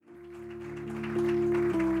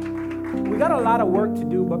we got a lot of work to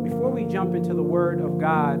do, but before we jump into the Word of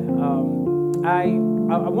God, I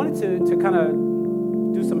wanted to kind of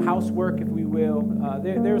do some housework, if we will.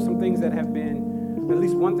 There are some things that have been, at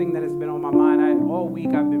least one thing that has been on my mind. All week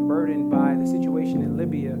I've been burdened by the situation in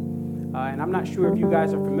Libya, and I'm not sure if you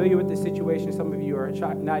guys are familiar with this situation. Some of you are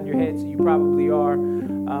nodding your heads, so you probably are.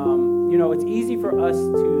 It's easy for us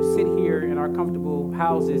to sit here in our comfortable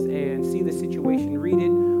houses and see the situation, read it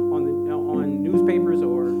on newspapers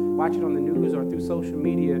or watch it on the news or through social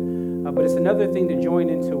media, but it's another thing to join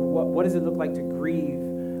into what does it look like to grieve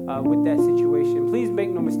with that situation. Please make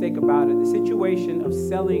no mistake about it. The situation of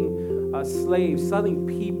selling slaves, selling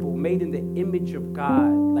people made in the image of God,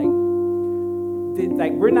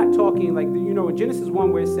 like we're not talking like, in Genesis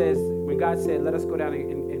 1 where it says, when God said, let us go down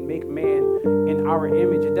and make man in our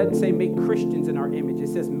image, it doesn't say make Christians in our image. It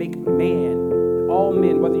says make man, all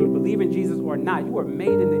men, whether you believe in Jesus or not, you are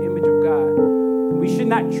made in the image of God. We should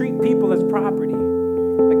not treat people as property.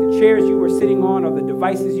 Like the chairs you were sitting on or the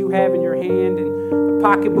devices you have in your hand and the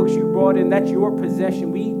pocketbooks you brought in, that's your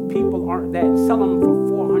possession. We people aren't that. Sell them for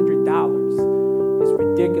 $400. It's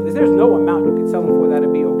ridiculous. There's no amount you can sell them for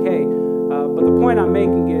that'll be okay. But the point I'm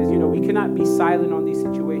making is, we cannot be silent on these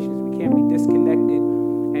situations. We can't be disconnected.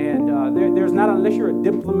 And there's not, unless you're a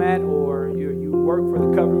diplomat or you work for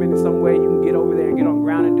the government in some way, you can get over there and get on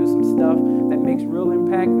ground and do some stuff that makes real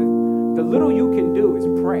impact. The little you can do is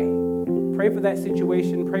pray. Pray for that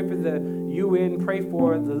situation. Pray for the UN. Pray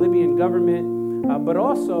for the Libyan government. But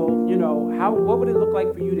also, what would it look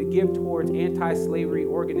like for you to give towards anti-slavery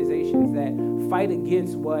organizations that fight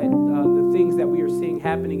against the things that we are seeing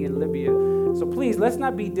happening in Libya? So please, let's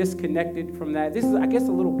not be disconnected from that. This is, I guess,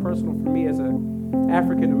 a little personal for me as an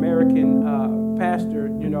African-American pastor.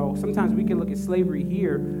 Sometimes we can look at slavery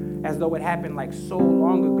here as though it happened like so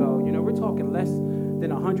long ago. We're talking less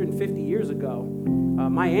than 150 years ago.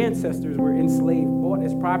 My ancestors were enslaved, bought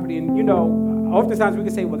as property, and oftentimes we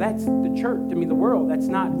can say, well, that's the church. The world, that's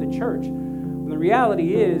not the church. And the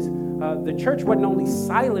reality is, the church wasn't only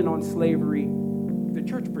silent on slavery, the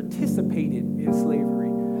church participated in slavery.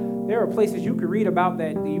 There are places you could read about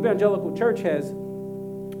that the evangelical church has,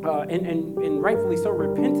 and rightfully so,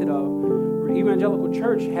 repented of. The evangelical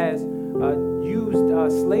church has used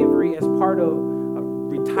slavery as part of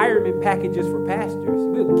retirement packages for pastors.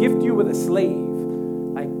 We'll gift you with a slave.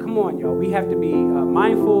 Like, come on, y'all. We have to be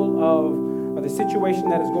mindful of the situation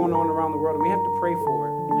that is going on around the world, and we have to pray for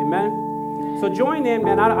it. Amen? So join in,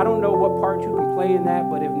 man. I don't know what part you can play in that,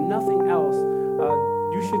 but if nothing else,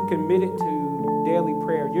 you should commit it to daily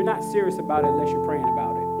prayer. You're not serious about it unless you're praying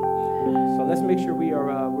about it. So let's make sure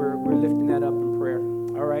we're lifting that up in prayer.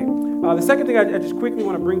 All right. The second thing I just quickly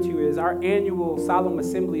want to bring to you is our annual solemn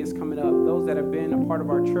assembly is coming up. Those that have been a part of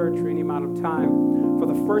our church for any amount of time, for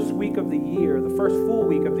the first week of the year, the first full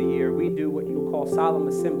week of the year, we do what you would call solemn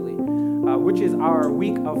assembly, which is our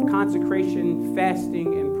week of consecration,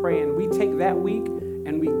 fasting, and praying. We take that week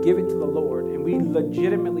and we give it to the Lord, and we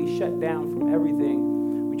legitimately shut down from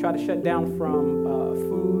everything. We try to shut down from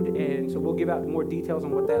food, and so we'll give out more details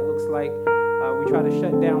on what that looks like. We try to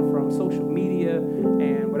shut down from social media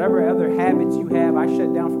and whatever other habits you have. I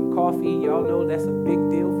shut down from coffee. Y'all know that's a big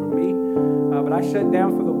deal for me. But I shut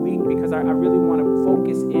down for the week because I really want to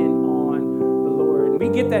focus in on the Lord. And we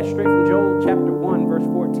get that straight from Joel chapter 1, verse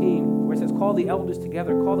 14, where it says, call the elders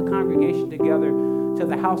together, call the congregation together to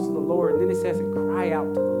the house of the Lord. And then it says, and cry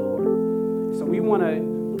out to the Lord. So we want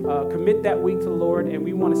to commit that week to the Lord, and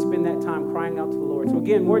we want to spend that time crying out to the Lord. So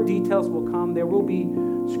again, more details will come. There will be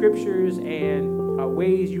scriptures and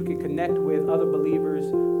ways you can connect with other believers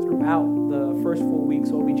throughout the first full week.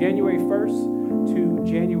 So it'll be January 1st to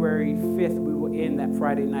January 5th. We will end that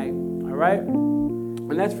Friday night. All right?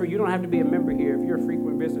 And that's for you. Don't have to be a member here. If you're a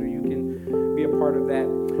frequent visitor, you can be a part of that.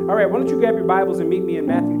 All right, why don't you grab your Bibles and meet me in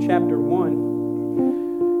Matthew chapter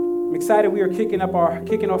 1. I'm excited. We are kicking off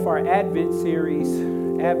our Advent series.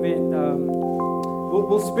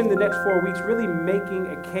 We'll spend the next 4 weeks really making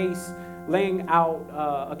a case, laying out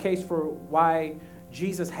a case for why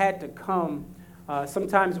Jesus had to come.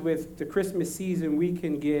 Sometimes with the Christmas season, we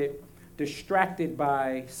can get distracted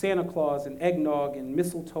by Santa Claus and eggnog and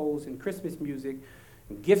mistletoes and Christmas music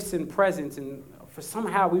and gifts and presents. And for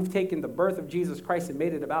somehow we've taken the birth of Jesus Christ and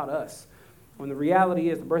made it about us. When the reality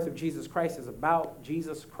is the birth of Jesus Christ is about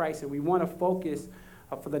Jesus Christ. And we want to focus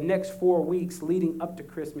for the next 4 weeks leading up to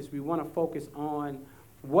Christmas. We want to focus on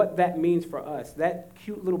what that means for us. That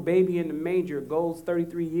cute little baby in the manger goes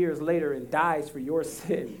 33 years later and dies for your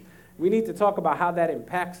sin. We need to talk about how that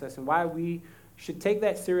impacts us and why we should take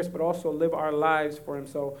that serious, but also live our lives for him.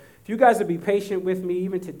 So if you guys would be patient with me,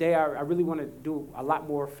 even today, I really want to do a lot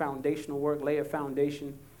more foundational work, lay a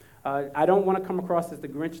foundation I don't want to come across as the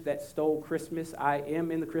Grinch that stole Christmas. I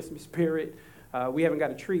am in the Christmas spirit. We haven't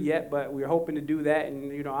got a tree yet, but we're hoping to do that.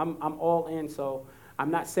 And, I'm all in, so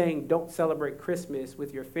I'm not saying don't celebrate Christmas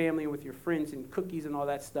with your family and with your friends and cookies and all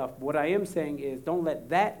that stuff. What I am saying is don't let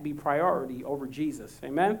that be priority over Jesus.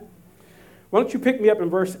 Amen? Why don't you pick me up in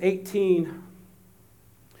verse 18,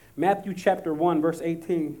 Matthew chapter 1, verse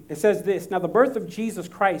 18. It says this, "Now the birth of Jesus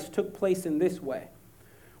Christ took place in this way.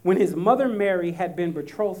 When his mother Mary had been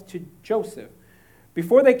betrothed to Joseph,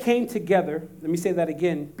 before they came together," let me say that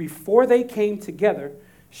again, "before they came together,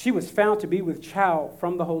 she was found to be with child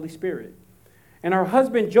from the Holy Spirit. And her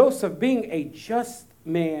husband Joseph, being a just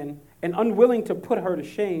man and unwilling to put her to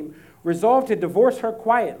shame, resolved to divorce her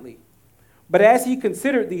quietly. But as he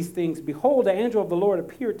considered these things, behold, the angel of the Lord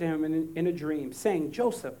appeared to him in a dream, saying,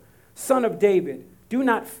 Joseph, son of David, do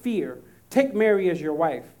not fear. Take Mary as your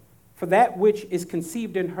wife. For that which is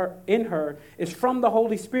conceived in her is from the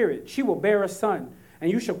Holy Spirit. She will bear a son,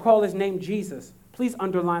 and you shall call his name Jesus." Please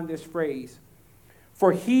underline this phrase.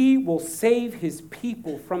 "For he will save his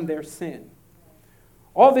people from their sin."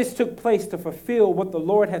 All this took place to fulfill what the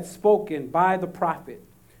Lord had spoken by the prophet.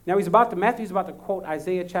 Now Matthew's about to quote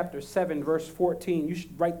Isaiah chapter 7, verse 14. You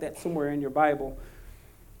should write that somewhere in your Bible.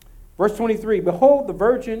 Verse 23, "Behold, the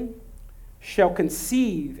virgin shall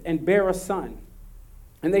conceive and bear a son,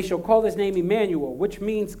 and they shall call his name Emmanuel, which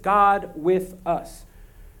means God with us.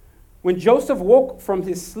 When Joseph woke from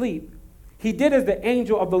his sleep, he did as the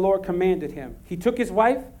angel of the Lord commanded him. He took his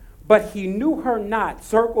wife, but he knew her not,"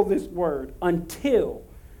 circle this word, "until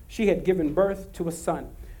she had given birth to a son,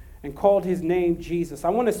 and called his name Jesus." I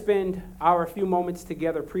want to spend our few moments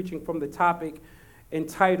together preaching from the topic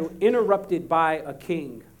entitled, "Interrupted by a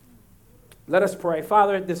King." Let us pray.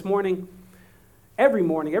 Father, this morning,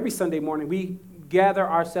 every Sunday morning, we gather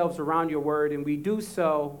ourselves around your word, and we do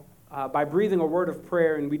so by breathing a word of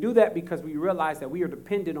prayer, and we do that because we realize that we are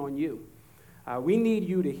dependent on you. We need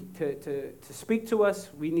you to speak to us.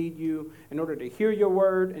 We need you in order to hear your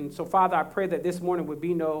word, and so, Father, I pray that this morning would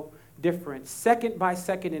be no different. Second by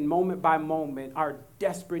second and moment by moment, our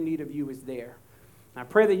desperate need of you is there. I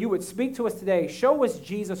pray that you would speak to us today. Show us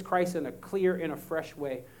Jesus Christ in a clear and a fresh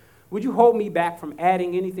way. Would you hold me back from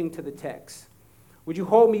adding anything to the text? Would you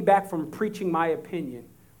hold me back from preaching my opinion?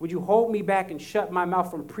 Would you hold me back and shut my mouth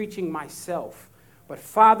from preaching myself? But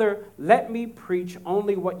Father, let me preach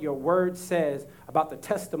only what your word says about the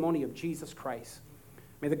testimony of Jesus Christ.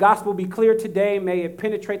 May the gospel be clear today. May it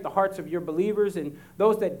penetrate the hearts of your believers, and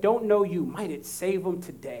those that don't know you, might it save them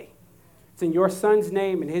today. It's in your son's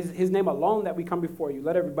name and his name alone that we come before you.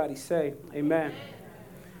 Let everybody say amen.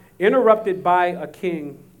 Interrupted by a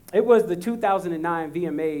King. It was the 2009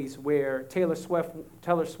 VMAs where Taylor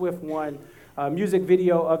Swift won Music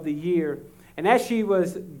Video of the Year. And as she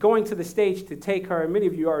was going to the stage to take her, and many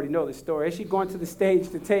of you already know this story, as she's going to the stage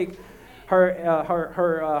to take her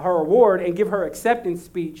award and give her acceptance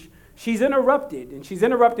speech, she's interrupted. And she's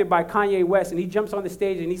interrupted by Kanye West. And he jumps on the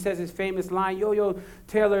stage and he says his famous line, yo,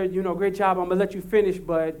 Taylor, great job. I'm going to let you finish.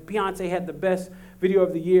 But Beyonce had the best video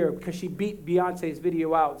of the year because she beat Beyonce's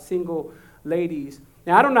video out, Single Ladies.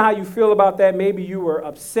 Now, I don't know how you feel about that. Maybe you were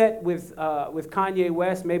upset with Kanye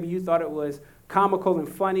West. Maybe you thought it was comical and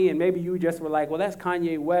funny. And maybe you just were like, well, that's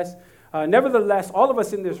Kanye West. Nevertheless, all of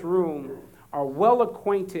us in this room are well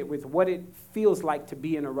acquainted with what it feels like to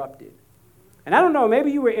be interrupted. And I don't know,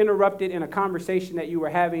 maybe you were interrupted in a conversation that you were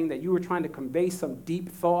having, that you were trying to convey some deep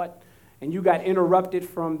thought, and you got interrupted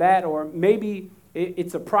from that. Or maybe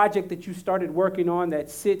it's a project that you started working on that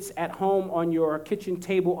sits at home on your kitchen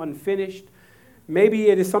table unfinished. Maybe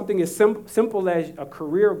it is something as simple as a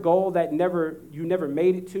career goal that you never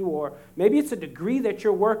made it to, or maybe it's a degree that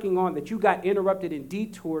you're working on that you got interrupted and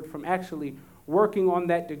detoured from actually working on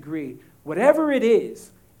that degree. Whatever it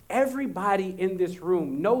is, everybody in this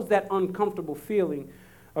room knows that uncomfortable feeling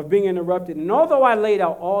of being interrupted. And although I laid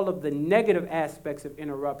out all of the negative aspects of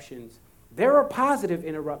interruptions, there are positive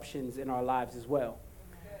interruptions in our lives as well.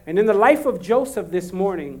 And in the life of Joseph this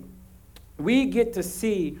morning, we get to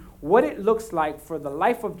see what it looks like for the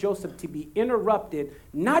life of Joseph to be interrupted,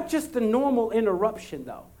 not just the normal interruption,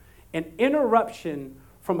 though, an interruption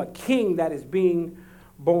from a king that is being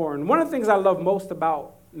born. One of the things I love most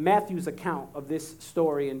about Matthew's account of this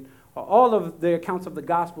story, and all of the accounts of the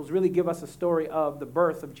Gospels really give us a story of the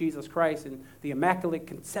birth of Jesus Christ and the immaculate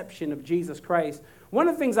conception of Jesus Christ. One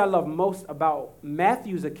of the things I love most about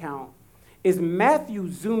Matthew's account is Matthew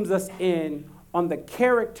zooms us in on the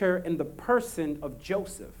character and the person of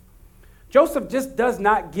Joseph. Joseph just does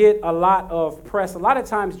not get a lot of press. A lot of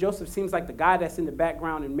times Joseph seems like the guy that's in the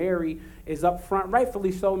background and Mary is up front.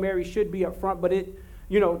 Rightfully so, Mary should be up front, but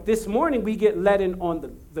this morning we get led in on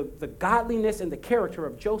the godliness and the character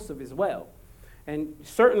of Joseph as well. And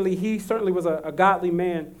he certainly was a godly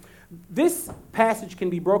man. This passage can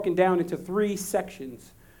be broken down into 3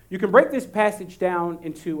 sections. You can break this passage down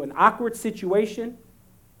into an awkward situation.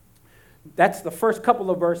 That's the first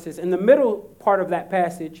couple of verses. In the middle part of that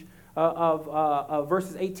passage, of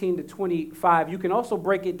verses 18 to 25, you can also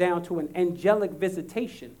break it down to an angelic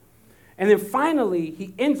visitation. And then finally,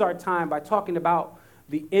 he ends our time by talking about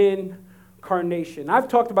the incarnation. I've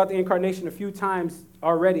talked about the incarnation a few times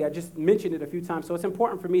already. I just mentioned it a few times, so it's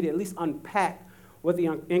important for me to at least unpack what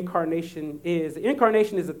the incarnation is. The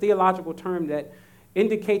incarnation is a theological term that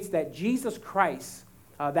indicates that Jesus Christ,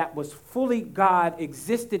 that was fully God,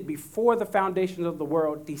 existed before the foundation of the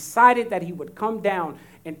world, decided that he would come down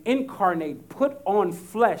and incarnate, put on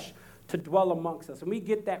flesh to dwell amongst us. And we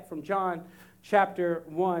get that from John chapter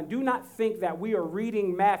 1. Do not think that we are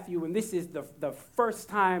reading Matthew and this is the first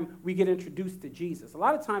time we get introduced to Jesus. A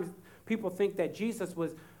lot of times people think that Jesus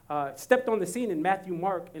was stepped on the scene in Matthew,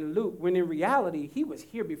 Mark, and Luke, when in reality, he was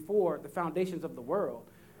here before the foundations of the world.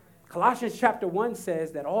 Colossians chapter 1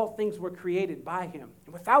 says that all things were created by him.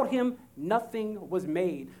 And without him, nothing was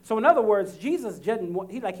made. So in other words, Jesus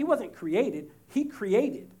he wasn't created, he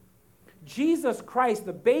created. Jesus Christ,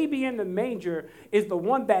 the baby in the manger, is the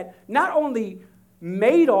one that not only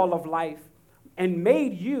made all of life and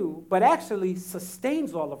made you, but actually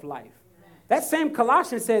sustains all of life. That same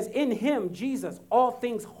Colossians says, in him, Jesus, all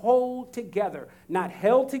things hold together, not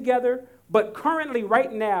held together, but currently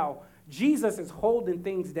right now, Jesus is holding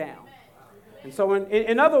things down. And so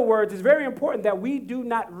in other words, it's very important that we do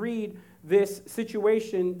not read this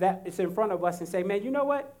situation that is in front of us and say, man, you know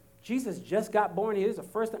what? Jesus just got born here. This is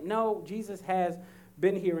the first time. No, Jesus has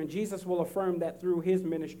been here, and Jesus will affirm that through his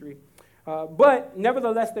ministry. But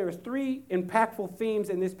nevertheless, there is 3 impactful themes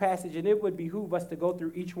in this passage, and it would behoove us to go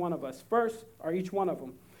through each one of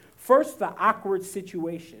them. First, the awkward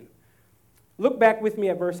situation. Look back with me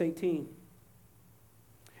at verse 18.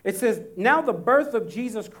 It says, now the birth of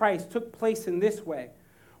Jesus Christ took place in this way.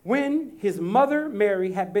 When his mother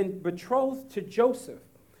Mary had been betrothed to Joseph,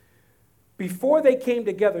 before they came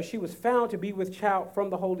together, she was found to be with child from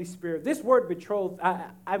the Holy Spirit. This word betrothed,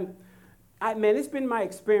 man, it's been my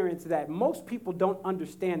experience that most people don't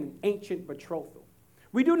understand an ancient betrothal.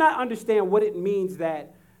 We do not understand what it means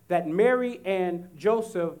that Mary and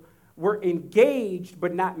Joseph were engaged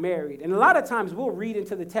but not married. And a lot of times we'll read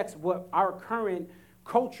into the text what our current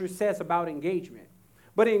culture says about engagement.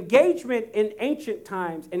 But engagement in ancient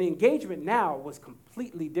times and engagement now was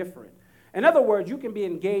completely different. In other words, you can be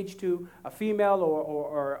engaged to a female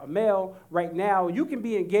or a male right now. You can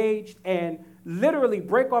be engaged and literally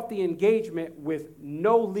break off the engagement with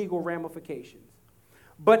no legal ramifications.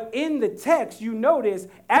 But in the text, you notice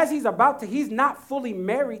as he's not fully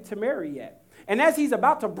married to Mary yet. And as he's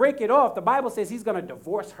about to break it off, the Bible says he's going to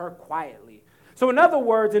divorce her quietly. So in other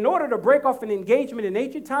words, in order to break off an engagement in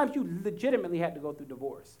ancient times, you legitimately had to go through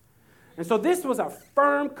divorce. And so this was a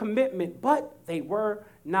firm commitment, but they were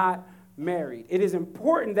not married. It is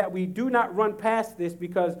important that we do not run past this,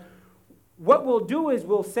 because what we'll do is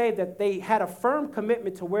we'll say that they had a firm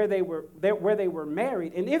commitment to where they were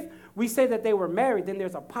married. And if we say that they were married, then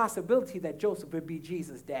there's a possibility that Joseph would be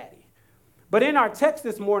Jesus' daddy. But in our text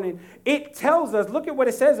this morning, it tells us, look at what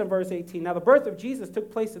it says in verse 18. Now the birth of Jesus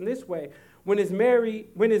took place in this way. When his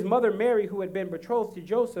mother Mary, who had been betrothed to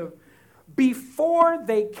Joseph, before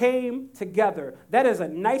they came together. That is a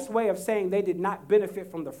nice way of saying they did not benefit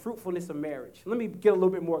from the fruitfulness of marriage. Let me get a little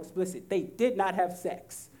bit more explicit. They did not have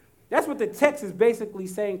sex. That's what the text is basically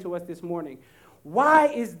saying to us this morning. Why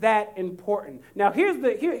is that important? Now, here's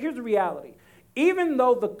the reality. Even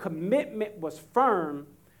though the commitment was firm,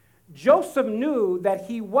 Joseph knew that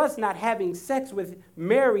he was not having sex with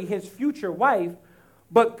Mary, his future wife,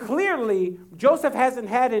 but clearly Joseph hasn't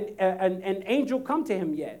had an angel come to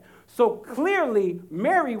him yet. So clearly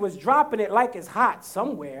Mary was dropping it like it's hot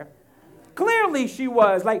somewhere. Clearly she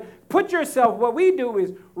was. Like, put yourself, what we do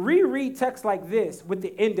is reread texts like this with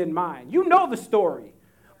the end in mind. You know the story,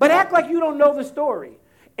 but act like you don't know the story.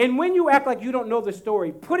 And when you act like you don't know the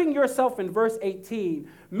story, putting yourself in verse 18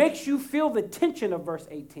 makes you feel the tension of verse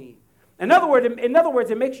 18. In other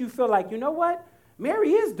words, it makes you feel like, you know what?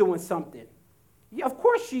 Mary is doing something. Yeah, of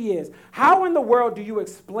course she is. How in the world do you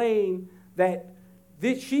explain that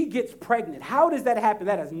she gets pregnant? How does that happen?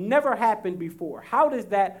 That has never happened before. How does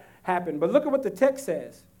that happen? But look at what the text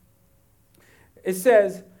says. It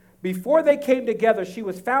says, before they came together, she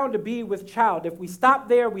was found to be with child. If we stop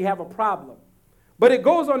there, we have a problem. But it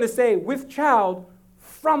goes on to say, with child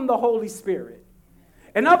from the Holy Spirit.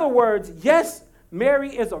 In other words, yes,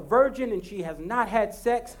 Mary is a virgin and she has not had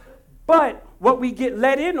sex. But what we get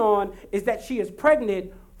let in on is that she is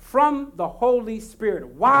pregnant from the Holy Spirit.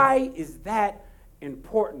 Why is that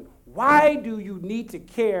important? Why do you need to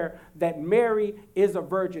care that Mary is a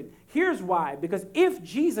virgin? Here's why. Because if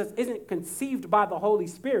Jesus isn't conceived by the Holy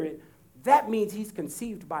Spirit, that means he's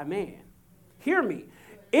conceived by man. Hear me.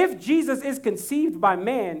 If Jesus is conceived by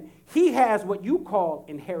man, he has what you call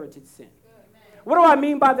inherited sin. What do I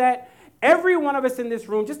mean by that? Every one of us in this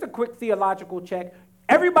room, just a quick theological check,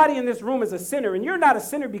 everybody in this room is a sinner, and you're not a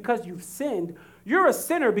sinner because you've sinned. You're a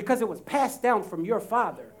sinner because it was passed down from your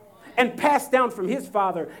father, and passed down from his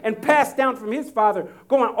father, and passed down from his father,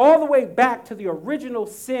 going all the way back to the original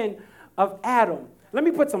sin of Adam. Let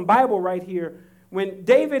me put some Bible right here. When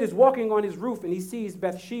David is walking on his roof and he sees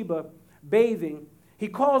Bathsheba bathing, he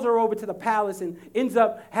calls her over to the palace and ends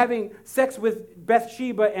up having sex with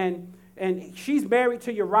Bathsheba, and she's married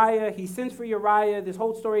to Uriah. He sends for Uriah. This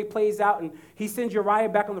whole story plays out, and he sends Uriah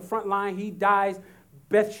back on the front line. He dies.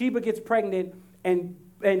 Bathsheba gets pregnant, and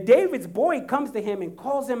David's boy comes to him and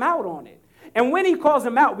calls him out on it. And when he calls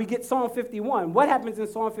him out, we get Psalm 51. What happens in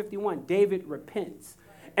Psalm 51? David repents.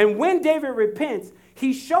 And when David repents,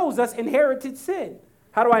 he shows us inherited sin.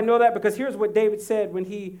 How do I know that? Because here's what David said when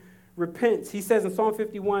he repents. He says in Psalm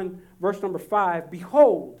 51, verse number 5,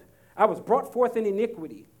 "Behold, I was brought forth in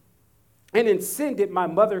iniquity, and in sin did my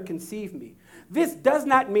mother conceive me." This does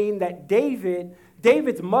not mean that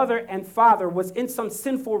David's mother and father was in some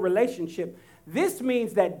sinful relationship. This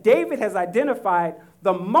means that David has identified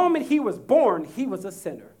the moment he was born, he was a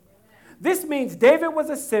sinner. This means David was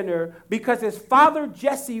a sinner because his father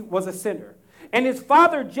Jesse was a sinner. And his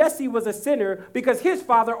father Jesse was a sinner because his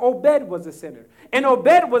father Obed was a sinner. And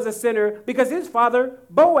Obed was a sinner because his father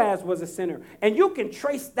Boaz was a sinner. And you can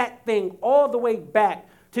trace that thing all the way back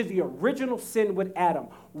to the original sin with Adam.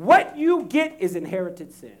 What you get is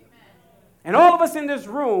inherited sin. And all of us in this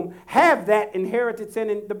room have that inherited sin.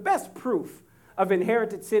 And the best proof of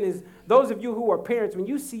inherited sin is those of you who are parents, when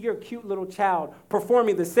you see your cute little child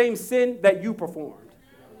performing the same sin that you performed.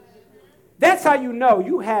 That's how you know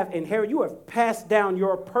you have passed down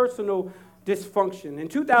your personal dysfunction. In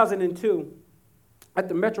 2002, at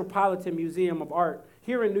the Metropolitan Museum of Art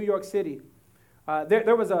here in New York City,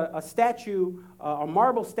 there was a statue, a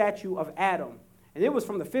marble statue of Adam. And it was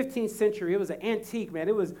from the 15th century. It was an antique, man.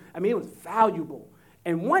 It was valuable.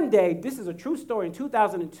 And one day, this is a true story, in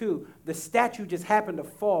 2002, the statue just happened to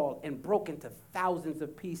fall and broke into thousands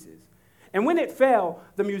of pieces. And when it fell,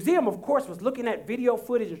 the museum, of course, was looking at video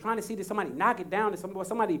footage and trying to see, did somebody knock it down? Did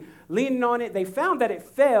somebody leaning on it? They found that it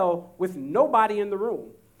fell with nobody in the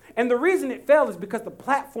room. And the reason it fell is because the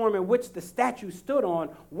platform in which the statue stood on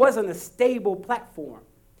wasn't a stable platform.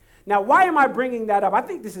 Now, why am I bringing that up? I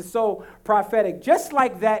think this is so prophetic. Just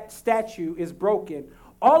like that statue is broken,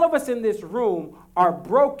 all of us in this room are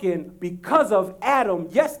broken because of Adam.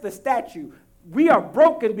 Yes, the statue. We are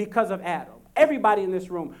broken because of Adam. Everybody in this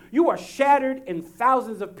room. You are shattered in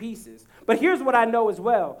thousands of pieces. But here's what I know as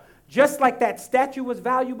well. Just like that statue was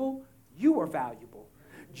valuable, you are valuable.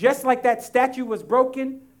 Just like that statue was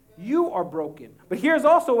broken, you are broken. But here's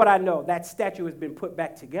also what I know. That statue has been put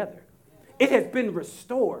back together. It has been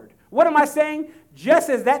restored. What am I saying? Just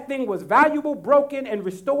as that thing was valuable, broken, and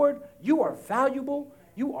restored, you are valuable,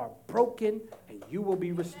 you are broken, and you will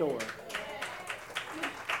be restored.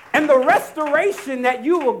 And the restoration that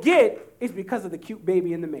you will get is because of the cute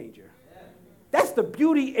baby in the manger. That's the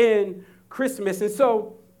beauty in Christmas. And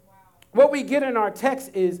so what we get in our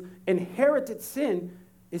text is inherited sin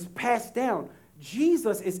is passed down.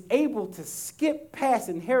 Jesus is able to skip past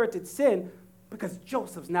inherited sin because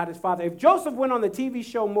Joseph's not his father. If Joseph went on the TV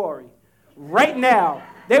show Maury, right now,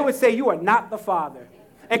 they would say you are not the father.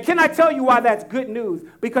 And can I tell you why that's good news?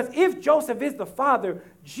 Because if Joseph is the father,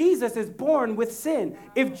 Jesus is born with sin.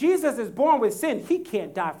 If Jesus is born with sin, he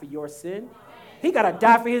can't die for your sin. He got to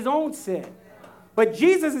die for his own sin. But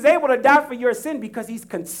Jesus is able to die for your sin because he's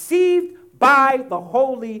conceived by the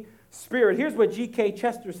Holy Spirit. Here's what G.K.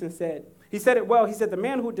 Chesterton said. He said it well. He said, the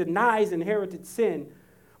man who denies inherited sin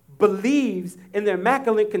believes in the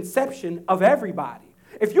immaculate conception of everybody.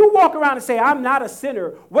 If you walk around and say, I'm not a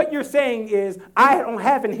sinner, what you're saying is, I don't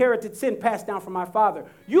have inherited sin passed down from my father.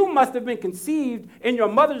 You must have been conceived in your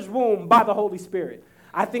mother's womb by the Holy Spirit.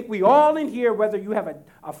 I think we all in here, whether you have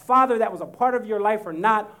a father that was a part of your life or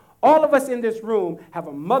not, all of us in this room have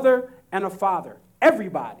a mother and a father.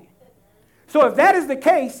 Everybody. So if that is the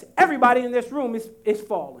case, everybody in this room is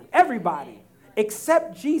fallen. Everybody.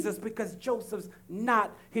 Except Jesus, because Joseph's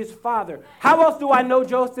not his father. How else do I know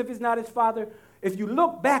Joseph is not his father? If you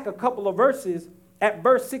look back a couple of verses at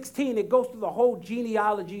verse 16, it goes through the whole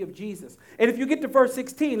genealogy of Jesus. And if you get to verse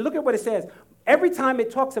 16, look at what it says. Every time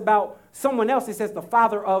it talks about someone else, it says the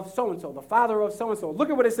father of so-and-so, the father of so-and-so.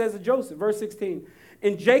 Look at what it says of Joseph, verse 16.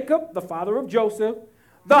 And Jacob, the father of Joseph,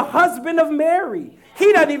 the husband of Mary.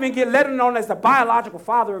 He doesn't even get let known as the biological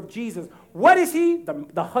father of Jesus. What is he?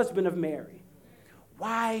 The husband of Mary.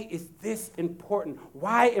 Why is this important?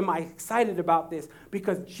 Why am I excited about this?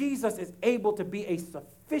 Because Jesus is able to be a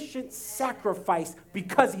sufficient sacrifice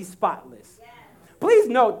because he's spotless. Please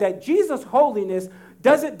note that Jesus' holiness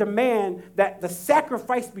doesn't demand that the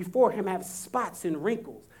sacrifice before him have spots and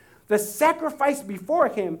wrinkles. The sacrifice before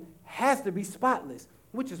him has to be spotless,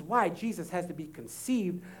 which is why Jesus has to be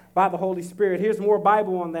conceived by the Holy Spirit. Here's more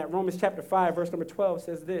Bible on that. Romans chapter 5, verse number 12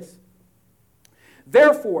 says this.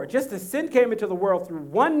 Therefore, just as sin came into the world through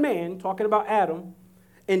one man, talking about Adam,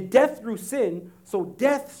 and death through sin, so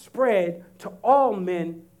death spread to all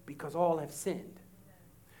men because all have sinned.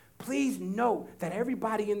 Please note that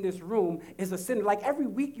everybody in this room is a sinner. Like every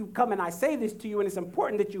week you come and I say this to you, and it's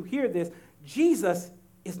important that you hear this. Jesus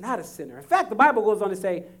is not a sinner. In fact, the Bible goes on to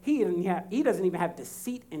say he doesn't even have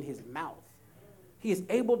deceit in his mouth. He is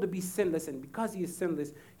able to be sinless, and because he is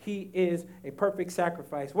sinless, he is a perfect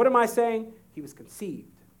sacrifice. What am I saying? He was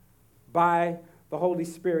conceived by the Holy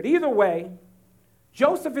Spirit. Either way,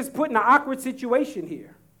 Joseph is put in an awkward situation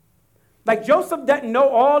here. Like Joseph doesn't know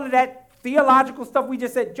all of that theological stuff we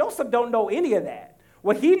just said. Joseph don't know any of that.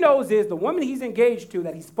 What he knows is the woman he's engaged to,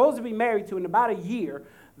 that he's supposed to be married to in about a year,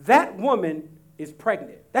 that woman is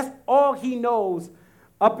pregnant. That's all he knows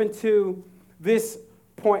up until this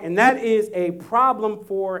point, and that is a problem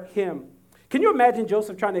for him. Can you imagine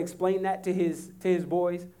Joseph trying to explain that to his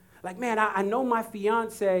boys? Like, man, I know my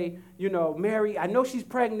fiance, Mary, I know she's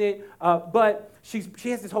pregnant, but she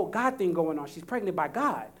has this whole God thing going on. She's pregnant by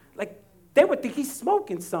God. Like, they would think he's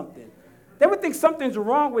smoking something. They would think something's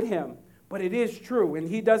wrong with him, but it is true, and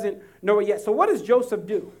he doesn't know it yet. So what does Joseph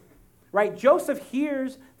do? Right? Joseph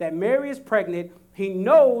hears that Mary is pregnant. He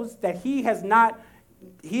knows that he has not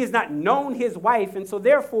known his wife, and so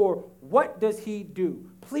therefore, what does he do?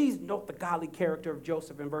 Please note the godly character of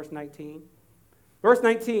Joseph in verse 19. Verse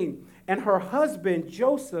 19, and her husband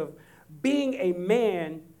Joseph, being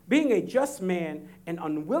a just man and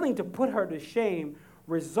unwilling to put her to shame,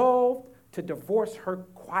 resolved to divorce her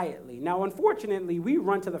quietly. Now, unfortunately, we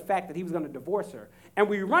run to the fact that he was going to divorce her. And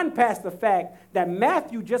we run past the fact that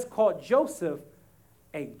Matthew just called Joseph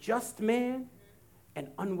a just man and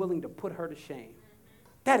unwilling to put her to shame.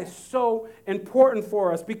 That is so important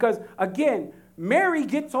for us because, again, Mary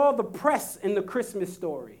gets all the press in the Christmas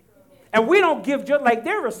story. And we don't give just like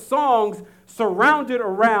there are songs surrounded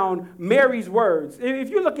around Mary's words. If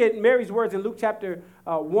you look at Mary's words in Luke chapter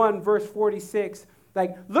 1, verse 46,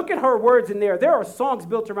 like look at her words in there. There are songs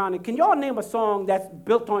built around it. Can y'all name a song that's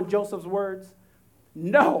built on Joseph's words?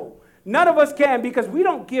 No, none of us can because we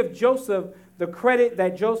don't give Joseph the credit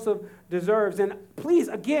that Joseph deserves. And please,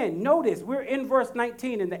 again, notice we're in verse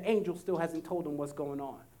 19 and the angel still hasn't told him what's going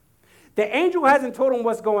on. The angel hasn't told him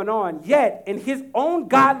what's going on, yet in his own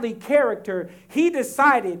godly character, he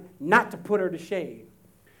decided not to put her to shame.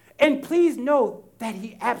 And please note that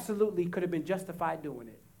he absolutely could have been justified doing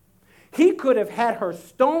it. He could have had her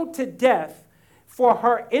stoned to death for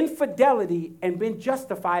her infidelity and been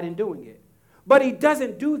justified in doing it. But he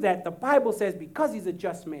doesn't do that. The Bible says because he's a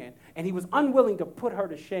just man and he was unwilling to put her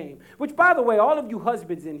to shame, which, by the way, all of you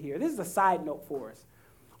husbands in here, this is a side note for us.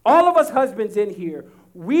 All of us husbands in here,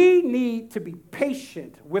 we need to be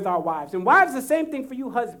patient with our wives. And wives, the same thing for you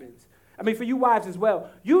husbands. For you wives as well.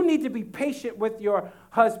 You need to be patient with your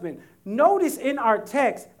husband. Notice in our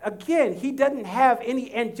text, again, he doesn't have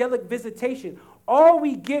any angelic visitation. All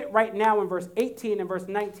we get right now in verse 18 and verse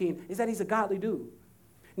 19 is that he's a godly dude.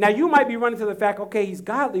 Now, you might be running to the fact, okay, he's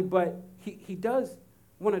godly, but he does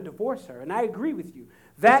want to divorce her. And I agree with you.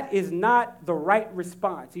 That is not the right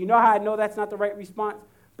response. You know how I know that's not the right response?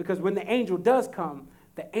 Because when the angel does come,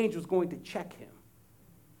 the angel's going to check him.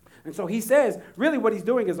 And so he says, really what he's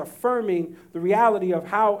doing is affirming the reality of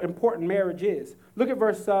how important marriage is. Look at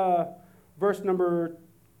verse number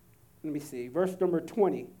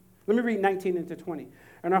 20. Let me read 19 into 20.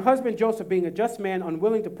 And her husband Joseph, being a just man,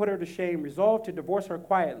 unwilling to put her to shame, resolved to divorce her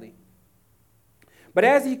quietly. But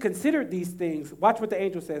as he considered these things, watch what the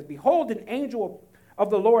angel says. Behold, an angel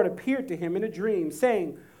of the Lord appeared to him in a dream,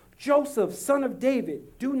 saying, Joseph, son of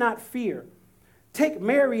David, do not fear. Take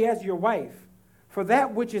Mary as your wife, for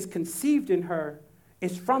that which is conceived in her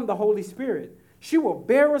is from the Holy Spirit. She will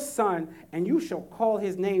bear a son, and you shall call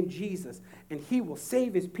his name Jesus, and he will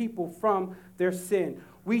save his people from their sin.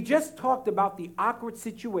 We just talked about the awkward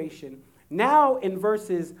situation. Now in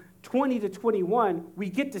verses 20 to 21, we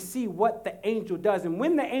get to see what the angel does. And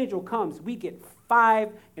when the angel comes, we get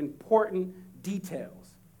 5 important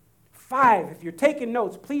details. 5. If you're taking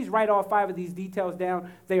notes, please write all 5 of these details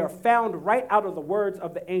down. They are found right out of the words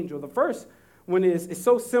of the angel. The first one is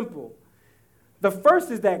so simple. The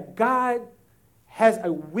first is that God has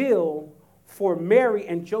a will for Mary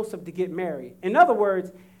and Joseph to get married. In other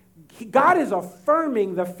words, God is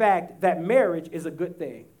affirming the fact that marriage is a good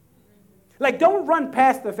thing. Like, don't run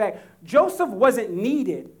past the fact Joseph wasn't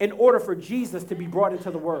needed in order for Jesus to be brought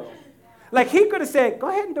into the world. Like, he could have said, go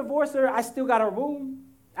ahead and divorce her. I still got a room.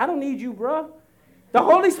 I don't need you, bro. The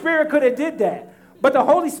Holy Spirit could have did that. But the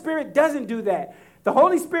Holy Spirit doesn't do that. The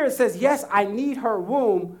Holy Spirit says, yes, I need her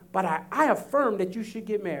womb, but I affirm that you should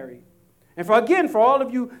get married. And for all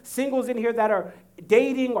of you singles in here that are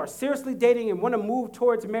dating or seriously dating and want to move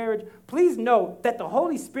towards marriage, please note that the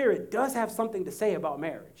Holy Spirit does have something to say about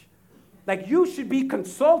marriage. Like, you should be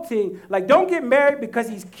consulting. Like, don't get married because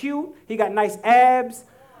he's cute. He got nice abs.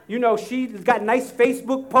 You know, she's got nice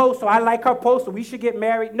Facebook posts, so I like her post, so we should get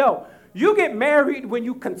married. No, you get married when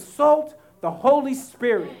you consult the Holy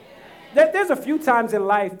Spirit. There's a few times in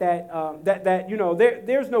life that you know,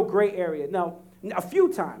 there's no gray area. Now, a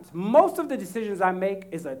few times. Most of the decisions I make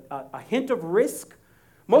is a hint of risk.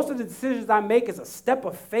 Most of the decisions I make is a step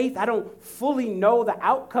of faith. I don't fully know the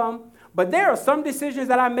outcome. But there are some decisions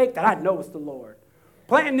that I make that I know it's the Lord.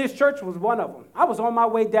 Planting this church was one of them. I was on my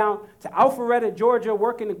way down to Alpharetta, Georgia,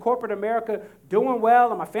 working in corporate America, doing well,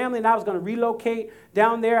 and my family and I was going to relocate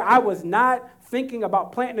down there. I was not thinking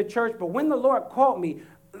about planting a church, but when the Lord called me,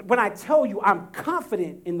 when I tell you I'm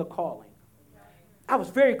confident in the calling, I was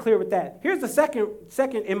very clear with that. Here's the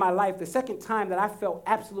second in my life, the second time that I felt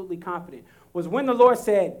absolutely confident was when the Lord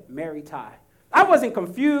said, marry Ty. I wasn't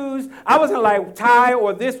confused. I wasn't like Ty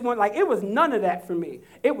or this one. Like, it was none of that for me.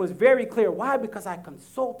 It was very clear. Why? Because I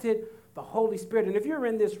consulted the Holy Spirit. And if you're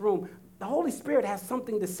in this room, the Holy Spirit has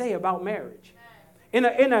something to say about marriage. In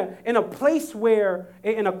a place where,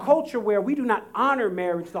 in a culture where we do not honor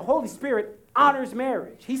marriage, the Holy Spirit honors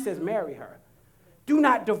marriage. He says, marry her. Do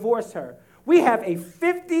not divorce her. We have a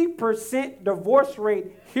 50% divorce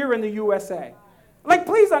rate here in the USA. Like,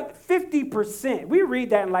 please, 50%. We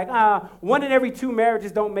read that and like, 1 in every 2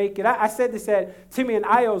 marriages don't make it. I said this at Timmy and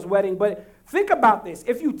Io's wedding, but think about this.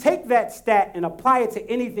 If you take that stat and apply it to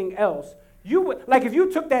anything else, you would, like if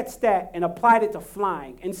you took that stat and applied it to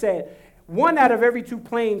flying and said 1 out of every 2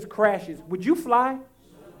 planes crashes, would you fly?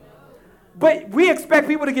 But we expect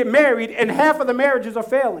people to get married and half of the marriages are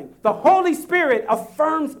failing. The Holy Spirit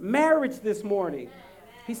affirms marriage this morning.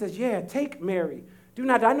 He says, yeah, take Mary. Do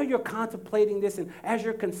not, I know you're contemplating this, and as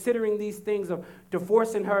you're considering these things of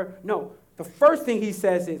divorcing her, no, the first thing he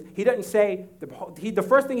says is, he doesn't say, the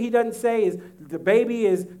first thing he doesn't say is, the baby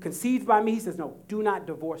is conceived by me. He says, no, do not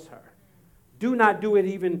divorce her. Do not do it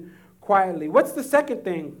even quietly. What's the second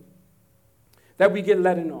thing that we get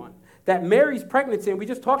let in on? That Mary's pregnancy, and we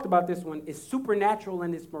just talked about this one, is supernatural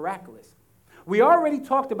and it's miraculous. We already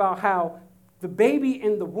talked about how the baby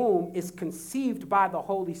in the womb is conceived by the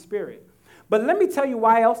Holy Spirit. But let me tell you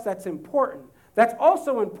why else that's important. That's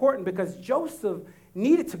also important because Joseph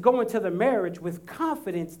needed to go into the marriage with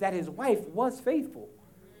confidence that his wife was faithful.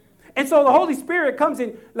 And so the Holy Spirit comes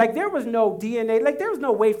in, like there was no DNA, like there was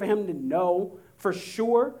no way for him to know for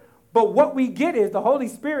sure. But what we get is the Holy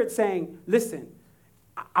Spirit saying, listen,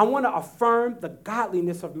 I want to affirm the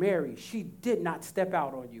godliness of Mary. She did not step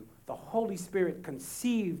out on you. The Holy Spirit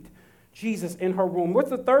conceived Jesus in her womb. What's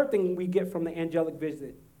the third thing we get from the angelic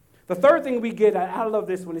visit? The third thing we get, I love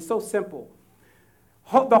this one, it's so simple.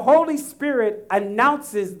 The Holy Spirit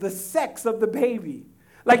announces the sex of the baby.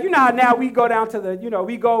 Like, you know how now we go down to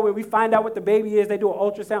we go and we find out what the baby is, they do an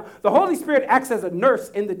ultrasound. The Holy Spirit acts as a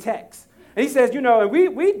nurse in the text. And he says, and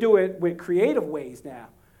we do it with creative ways now.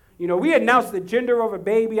 We announce the gender of a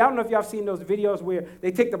baby. I don't know if y'all seen those videos where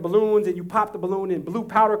they take the balloons and you pop the balloon and blue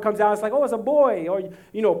powder comes out. It's like, oh, it's a boy. Or,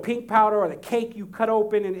 pink powder, or the cake you cut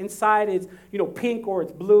open and inside it's, pink or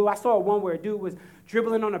it's blue. I saw one where a dude was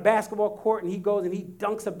dribbling on a basketball court and he goes and he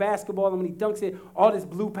dunks a basketball. And when he dunks it, all this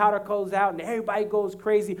blue powder goes out and everybody goes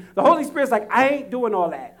crazy. The Holy Spirit's like, I ain't doing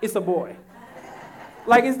all that. It's a boy.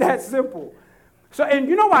 Like, it's that simple. So, and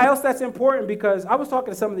you know why else that's important? Because I was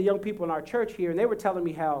talking to some of the young people in our church here, and they were telling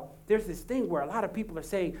me how there's this thing where a lot of people are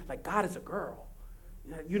saying, like, God is a girl.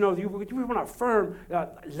 You want to affirm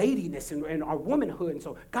ladiness and our womanhood, and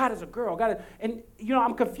so God is a girl. And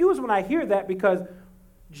I'm confused when I hear that because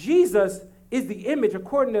Jesus is the image,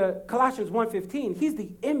 according to Colossians 1:15, he's the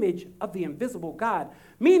image of the invisible God.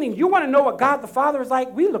 Meaning, you want to know what God the Father is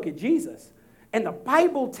like? We look at Jesus. And the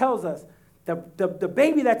Bible tells us the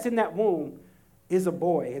baby that's in that womb is a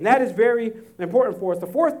boy. And that is very important for us. The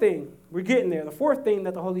fourth thing, we're getting there, the fourth thing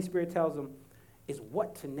that the Holy Spirit tells them is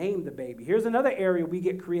what to name the baby. Here's another area we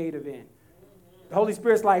get creative in. The Holy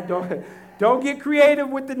Spirit's like, don't get creative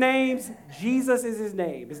with the names. Jesus is his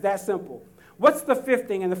name. It's that simple. What's the fifth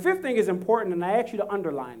thing? And the fifth thing is important, and I ask you to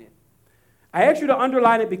underline it. I ask you to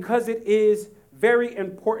underline it because it is very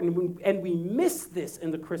important, and we miss this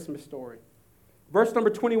in the Christmas story. Verse number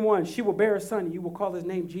 21, she will bear a son, and you will call his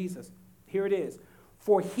name Jesus. Here it is.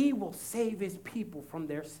 For he will save his people from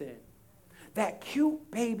their sin. That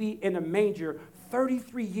cute baby in a manger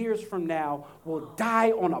 33 years from now will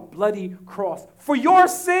die on a bloody cross for your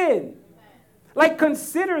sin. Like,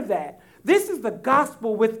 consider that. This is the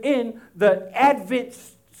gospel within the Advent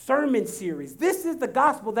sermon series. This is the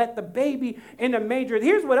gospel that the baby in the manger.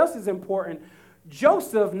 Here's what else is important.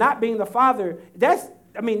 Joseph not being the father, that's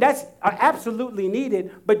absolutely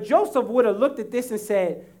needed. But Joseph would have looked at this and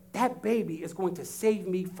said, that baby is going to save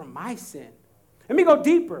me from my sin. Let me go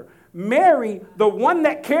deeper. Mary, the one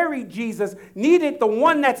that carried Jesus, needed the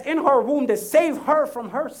one that's in her womb to save her from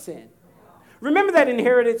her sin. Remember that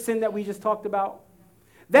inherited sin that we just talked about?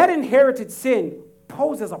 That inherited sin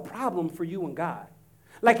poses a problem for you and God.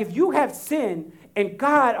 Like if you have sin and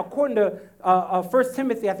God, according to 1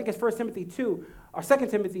 Timothy, I think it's 1 Timothy 2 or 2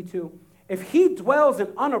 Timothy 2, if he dwells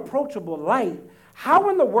in unapproachable light, how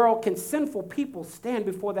in the world can sinful people stand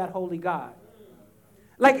before that holy God?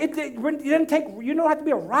 Like, it doesn't take, you don't have to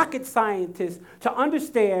be a rocket scientist to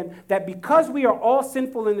understand that because we are all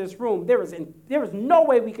sinful in this room, there is no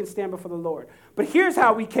way we can stand before the Lord. But here's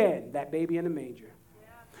how we can, that baby in the manger. Yeah.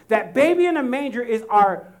 That baby in the manger is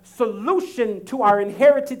our solution to our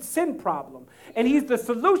inherited sin problem. And he's the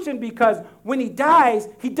solution because when he dies,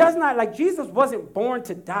 he does not, like Jesus wasn't born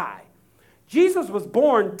to die. Jesus was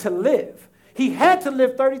born to live. He had to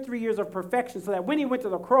live 33 years of perfection so that when he went to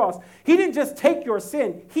the cross, he didn't just take your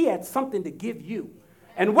sin. He had something to give you.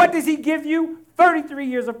 And what does he give you? 33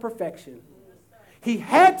 years of perfection. He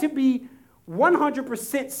had to be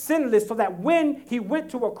 100% sinless so that when he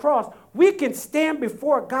went to a cross, we can stand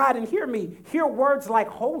before God and hear words like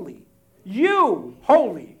holy. You,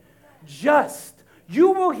 holy, just.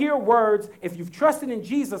 You will hear words, if you've trusted in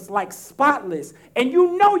Jesus, like spotless. And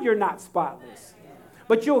you know you're not spotless.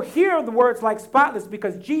 But you'll hear the words like spotless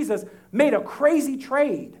because Jesus made a crazy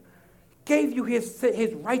trade, gave you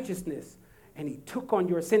his righteousness, and he took on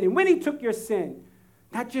your sin. And when he took your sin,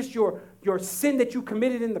 not just your sin that you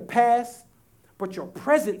committed in the past, but your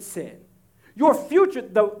present sin, your future,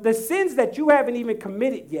 the sins that you haven't even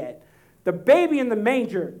committed yet, the baby in the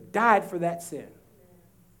manger died for that sin.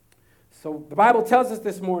 So the Bible tells us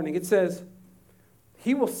this morning, it says,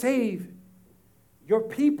 he will save your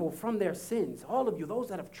people from their sins. All of you, those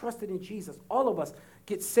that have trusted in Jesus, all of us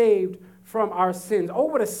get saved from our sins. Oh,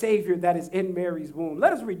 what a Savior that is in Mary's womb.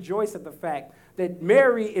 Let us rejoice at the fact that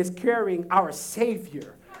Mary is carrying our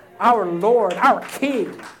Savior, our Lord, our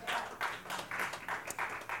King.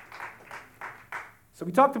 So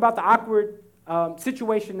we talked about the awkward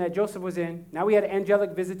situation that Joseph was in. Now we had an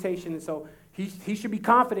angelic visitation, and so he should be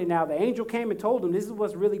confident now. The angel came and told him, this is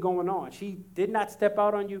what's really going on. She did not step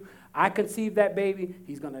out on you. I conceived that baby.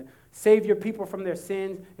 He's going to save your people from their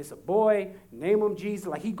sins. It's a boy. Name him Jesus.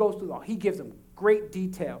 Like he goes through all. He gives them great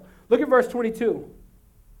detail. Look at verse 22.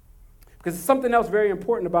 Because there's something else very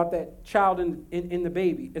important about that child in the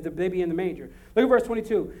baby in the manger. Look at verse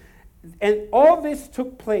 22. And all this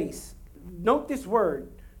took place, note this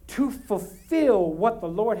word, to fulfill what the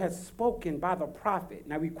Lord has spoken by the prophet.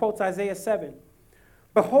 Now he quotes Isaiah 7.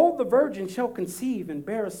 Behold, the virgin shall conceive and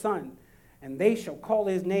bear a son, and they shall call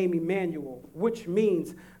his name Emmanuel, which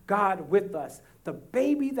means God with us. The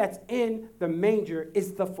baby that's in the manger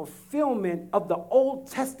is the fulfillment of the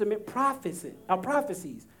Old Testament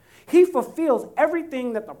prophecies. He fulfills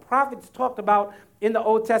everything that the prophets talked about in the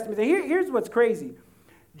Old Testament. And here's what's crazy.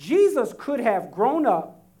 Jesus could have grown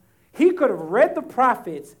up. He could have read the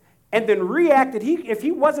prophets and then reacted. If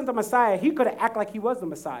he wasn't the Messiah, he could have acted like he was the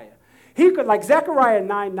Messiah. He could, like Zechariah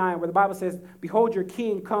 9:9, where the Bible says, behold, your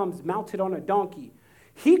king comes mounted on a donkey.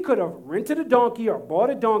 He could have rented a donkey or bought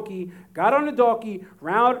a donkey, got on a donkey,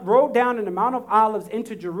 rode down in the Mount of Olives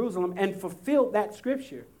into Jerusalem and fulfilled that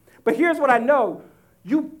scripture. But here's what I know.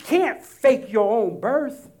 You can't fake your own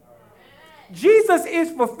birth. Jesus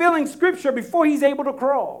is fulfilling scripture before he's able to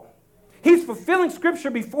crawl. He's fulfilling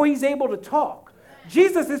scripture before he's able to talk.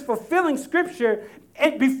 Jesus is fulfilling scripture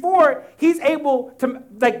before he's able to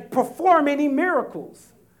perform any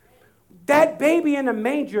miracles. That baby in the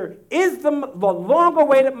manger is the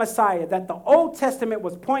long-awaited Messiah that the Old Testament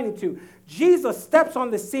was pointing to. Jesus steps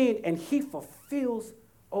on the scene and he fulfills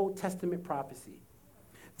Old Testament prophecy.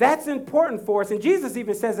 That's important for us. And Jesus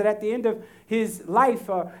even says that at the end of his life,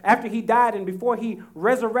 after he died and before he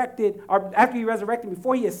resurrected, or after he resurrected,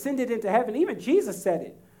 before he ascended into heaven, even Jesus said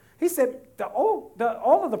it. He said, all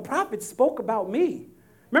of the prophets spoke about me.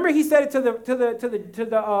 Remember, he said it to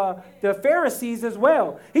the Pharisees as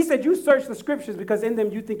well. He said, you search the scriptures because in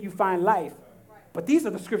them you think you find life. But these are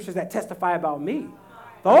the scriptures that testify about me.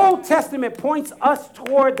 The Old Testament points us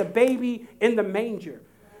toward the baby in the manger.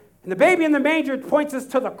 And the baby in the manger points us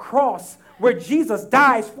to the cross where Jesus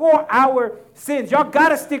dies for our sins. Y'all got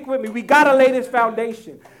to stick with me. We got to lay this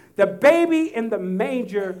foundation. The baby in the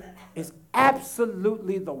manger is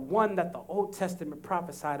absolutely the one that the Old Testament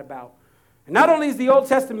prophesied about. And not only is he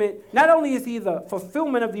the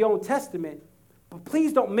fulfillment of the Old Testament, but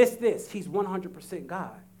please don't miss this. He's 100%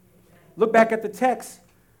 God. Look back at the text.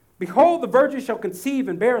 Behold, the virgin shall conceive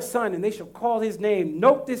and bear a son, and they shall call his name,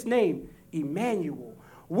 note this name, Emmanuel,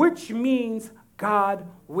 which means God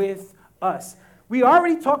with us. We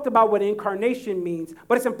already talked about what incarnation means,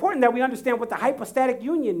 but it's important that we understand what the hypostatic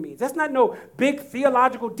union means. That's not no big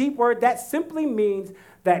theological deep word. That simply means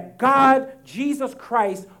that God, Jesus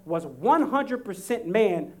Christ, was 100%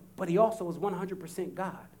 man, but he also was 100%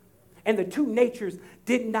 God. And the two natures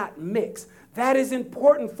did not mix. That is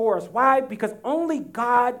important for us. Why? Because only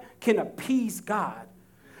God can appease God.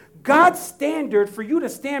 God's standard for you to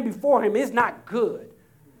stand before him is not good.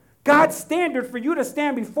 God's standard for you to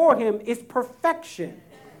stand before him is perfection.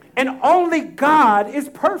 And only God is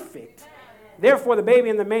perfect. Therefore, the baby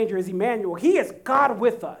in the manger is Emmanuel. He is God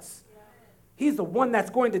with us. He's the one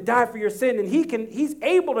that's going to die for your sin, and he's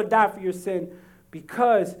able to die for your sin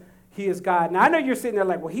because he is God. Now, I know you're sitting there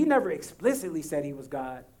like, well, he never explicitly said he was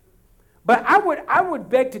God. But I would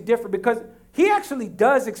beg to differ because he actually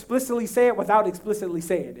does explicitly say it without explicitly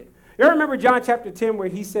saying it. You remember John chapter 10 where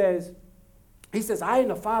he says, I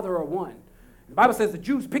and the Father are one. The Bible says the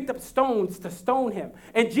Jews picked up stones to stone him.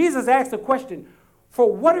 And Jesus asked the question,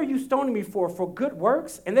 for what are you stoning me for? For good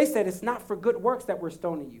works? And they said, it's not for good works that we're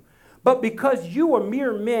stoning you, but because you, a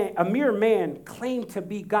mere man, claim to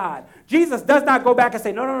be God. Jesus does not go back and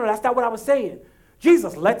say, no, that's not what I was saying.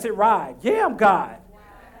 Jesus lets it ride. Yeah, I'm God.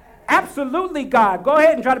 Absolutely God. Go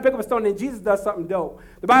ahead and try to pick up a stone, and Jesus does something dope.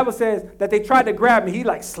 The Bible says that they tried to grab him. He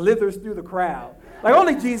like slithers through the crowd. Like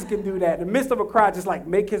only Jesus can do that. In the midst of a crowd, just like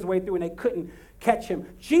make his way through, and they couldn't catch him.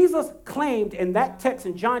 Jesus claimed in that text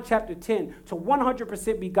in John chapter 10 to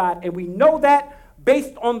 100% be God, and we know that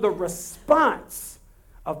based on the response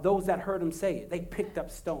of those that heard him say it. They picked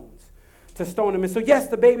up stones to stone him. And so yes,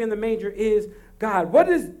 the baby in the manger is God.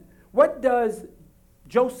 What does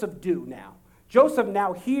Joseph do now? Joseph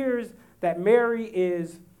now hears that Mary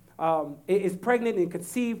is pregnant and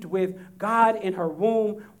conceived with God in her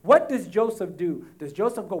womb. What does Joseph do? Does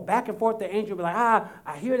Joseph go back and forth to the angel, be like,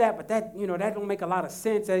 I hear that, but that don't make a lot of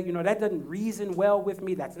sense. That doesn't reason well with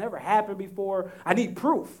me. That's never happened before. I need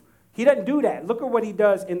proof. He doesn't do that. Look at what he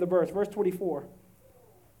does in the verse 24.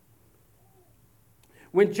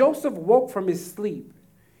 When Joseph woke from his sleep,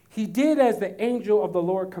 he did as the angel of the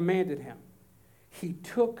Lord commanded him. He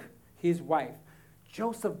took his wife.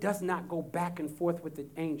 Joseph does not go back and forth with the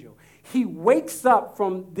angel. He wakes up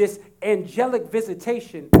from this angelic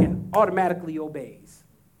visitation and automatically obeys.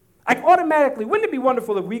 Like automatically. Wouldn't it be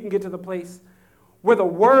wonderful if we can get to the place where the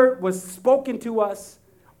word was spoken to us,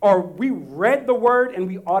 or we read the word and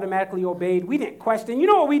we automatically obeyed? We didn't question. You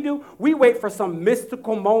know what we do? We wait for some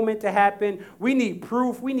mystical moment to happen. We need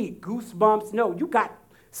proof. We need goosebumps. No, you got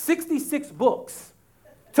 66 books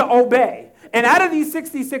to obey. And out of these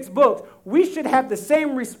 66 books, we should have the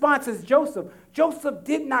same response as Joseph. Joseph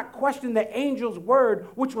did not question the angel's word,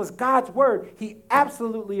 which was God's word. He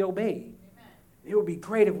absolutely obeyed. Amen. It would be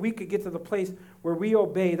great if we could get to the place where we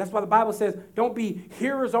obey. That's why the Bible says, don't be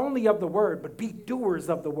hearers only of the word, but be doers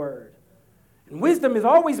of the word. And wisdom is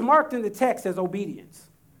always marked in the text as obedience.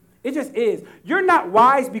 It just is. You're not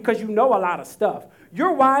wise because you know a lot of stuff.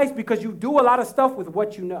 You're wise because you do a lot of stuff with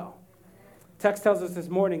what you know. Text tells us this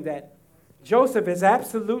morning that Joseph is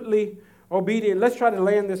absolutely obedient. Let's try to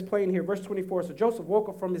land this plane here. Verse 24. So Joseph woke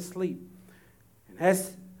up from his sleep,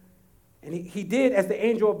 and he did as the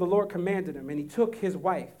angel of the Lord commanded him, and he took his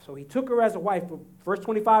wife. So he took her as a wife. But verse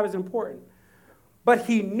 25 is important. But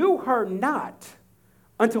he knew her not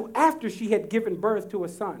until after she had given birth to a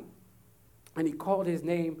son, and he called his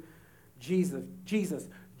name Jesus.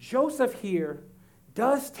 Joseph here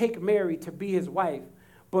does take Mary to be his wife,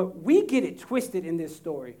 but we get it twisted in this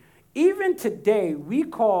story. Even today, we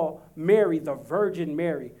call Mary the Virgin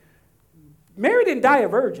Mary. Mary didn't die a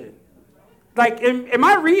virgin. Like, am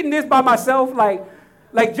I reading this by myself?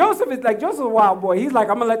 Like Joseph's a wild boy. He's like,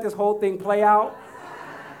 I'm going to let this whole thing play out.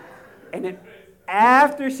 And then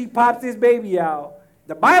after she pops this baby out.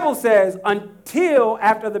 The Bible says until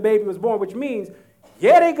after the baby was born, which means,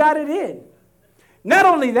 yeah, they got it in. Not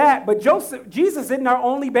only that, but Jesus isn't our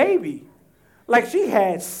only baby. Like she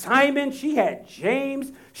had Simon, she had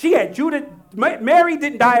James, she had Judah. Mary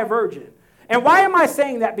didn't die a virgin. And why am I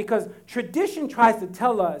saying that? Because tradition tries to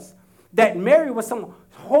tell us that Mary was some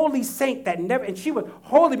holy saint that never, and she was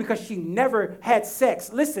holy because she never had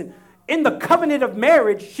sex. Listen, in the covenant of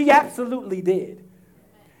marriage, she absolutely did.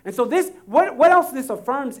 And so this, what else this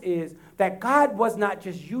affirms is that God was not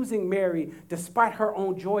just using Mary despite her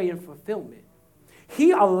own joy and fulfillment.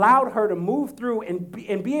 He allowed her to move through and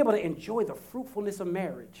be able to enjoy the fruitfulness of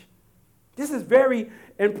marriage. This is very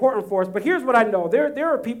important for us. But here's what I know. There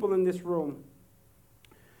are people in this room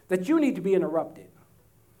that you need to be interrupted.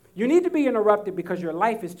 You need to be interrupted because your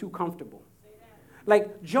life is too comfortable.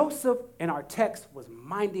 Like Joseph in our text was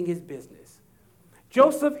minding his business.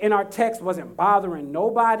 Joseph in our text wasn't bothering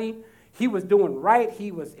nobody. He was doing right.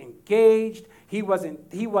 He was engaged. He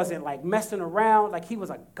wasn't like messing around. Like he was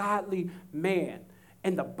a godly man.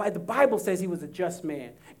 And the Bible says he was a just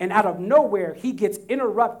man. And out of nowhere, he gets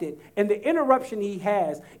interrupted. And the interruption he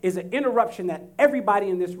has is an interruption that everybody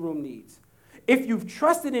in this room needs. If you've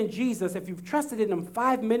trusted in Jesus, if you've trusted in him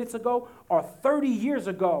 5 minutes ago or 30 years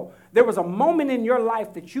ago, there was a moment in your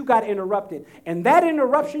life that you got interrupted. And that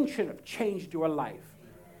interruption should have changed your life.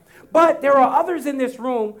 But there are others in this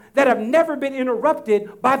room that have never been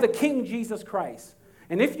interrupted by the King Jesus Christ.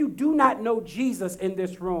 And if you do not know Jesus in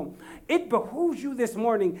this room, it behooves you this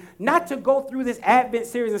morning not to go through this Advent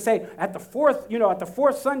series and say, at the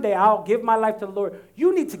fourth Sunday, I'll give my life to the Lord.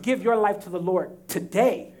 You need to give your life to the Lord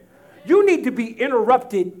today. You need to be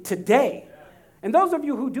interrupted today. And those of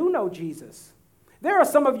you who do know Jesus, there are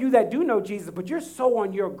some of you that do know Jesus, but you're so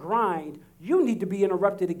on your grind, you need to be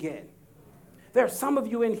interrupted again. There are some of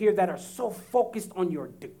you in here that are so focused on your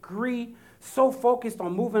degree, so focused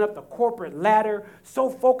on moving up the corporate ladder, so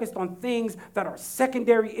focused on things that are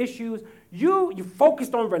secondary issues. You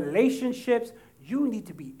focused on relationships. You need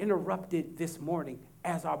to be interrupted this morning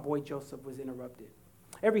as our boy Joseph was interrupted.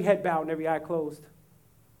 Every head bowed and every eye closed.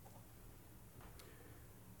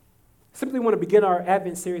 Simply want to begin our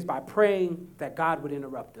Advent series by praying that God would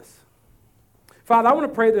interrupt us. Father, I want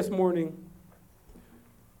to pray this morning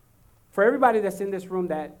for everybody that's in this room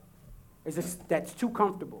that's too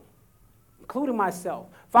comfortable, including myself.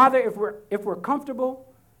 Father, if we're comfortable,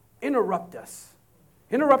 interrupt us.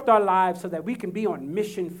 Interrupt our lives so that we can be on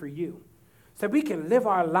mission for you, so that we can live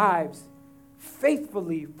our lives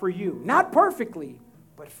faithfully for you. Not perfectly,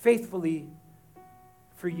 but faithfully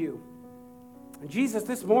for you. And Jesus,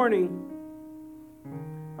 this morning,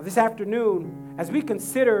 or this afternoon, as we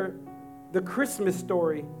consider the Christmas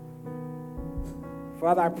story,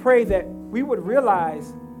 Father, I pray that we would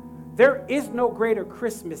realize there is no greater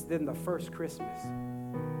Christmas than the first Christmas.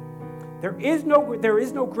 There is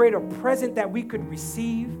no greater present that we could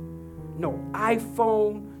receive. No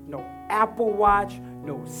iPhone, no Apple Watch,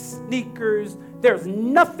 no sneakers. There's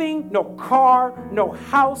nothing, no car, no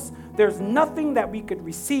house. There's nothing that we could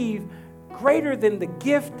receive greater than the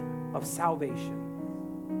gift of salvation.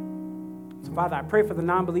 So, Father, I pray for the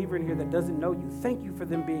non-believer in here that doesn't know you. Thank you for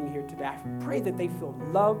them being here today. I pray that they feel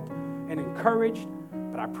loved and encouraged,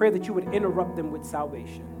 but I pray that you would interrupt them with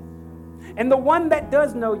salvation. And the one that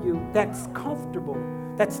does know you, that's comfortable,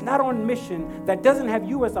 that's not on mission, that doesn't have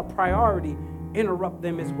you as a priority, interrupt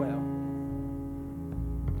them as well.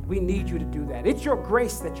 We need you to do that. It's your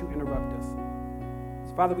grace that you interrupt us.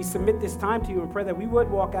 So, Father, we submit this time to you and pray that we would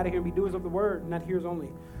walk out of here and be doers of the word, not hearers only,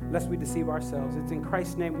 lest we deceive ourselves. It's in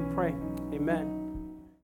Christ's name we pray. Amen.